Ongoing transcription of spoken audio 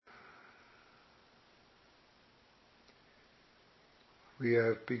We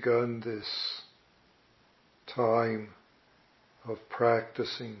have begun this time of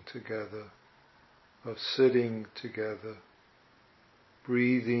practicing together, of sitting together,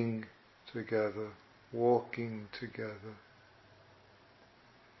 breathing together, walking together.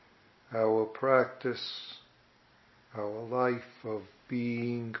 Our practice, our life of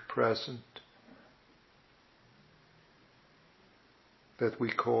being present, that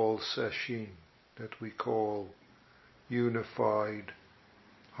we call Sesshin, that we call unified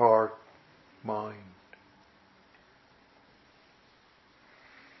heart, mind.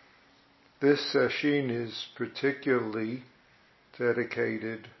 This Sesshin is particularly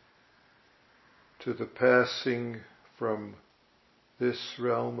dedicated to the passing from this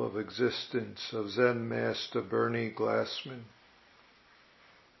realm of existence of Zen Master Bernie Glassman.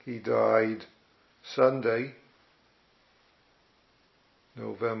 He died Sunday,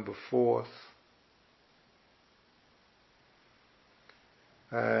 November 4th,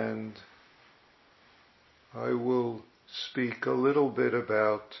 and I will speak a little bit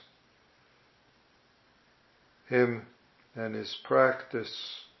about him and his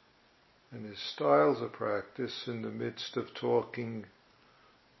practice and his styles of practice in the midst of talking,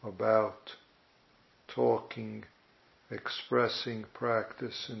 expressing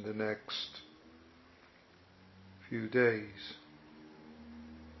practice in the next few days.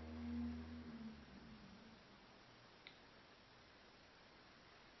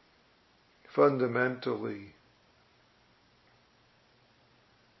 Fundamentally,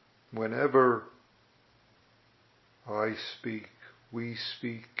 whenever I speak, we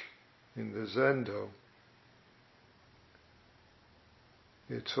speak in the Zendo,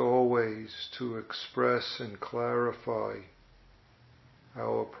 it's always to express and clarify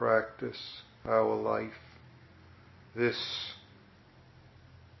our practice, our life, this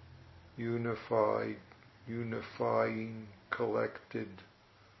unifying, collected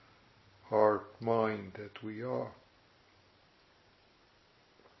heart, mind that we are.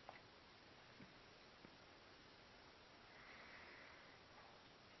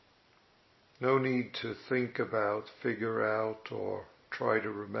 No need to think about, figure out, or try to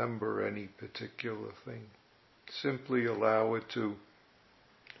remember any particular thing. Simply allow it to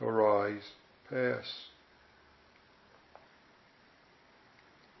arise, pass.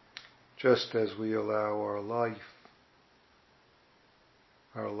 Just as we allow our life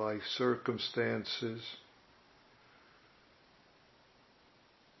circumstances,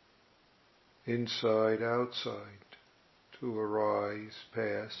 inside, outside, to arise,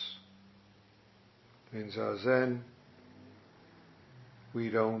 pass. In Zazen, we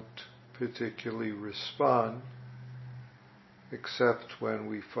don't particularly respond, except when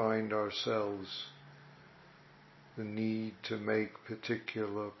we find ourselves the need to make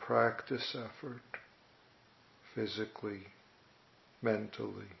particular practice effort, physically,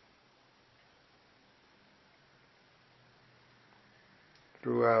 mentally.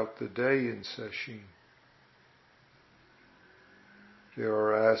 Throughout the day in Sesshin, there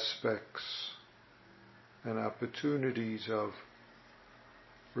are aspects and opportunities of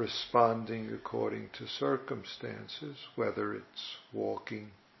responding according to circumstances, whether it's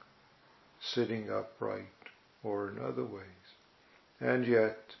walking, sitting upright, or in other ways. And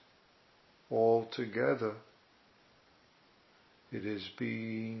yet, altogether, it is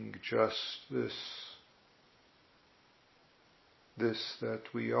being just this that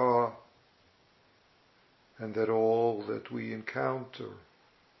we are, and that all that we encounter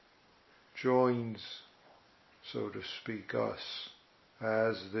joins, so to speak, us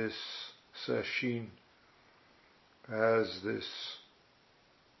as this Sesshin, as this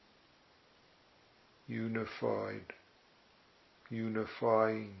unifying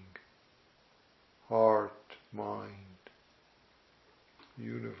heart, mind,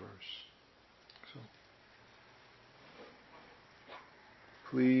 universe. So,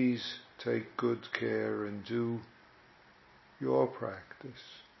 please take good care and do your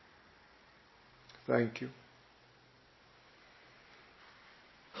practice. Thank you.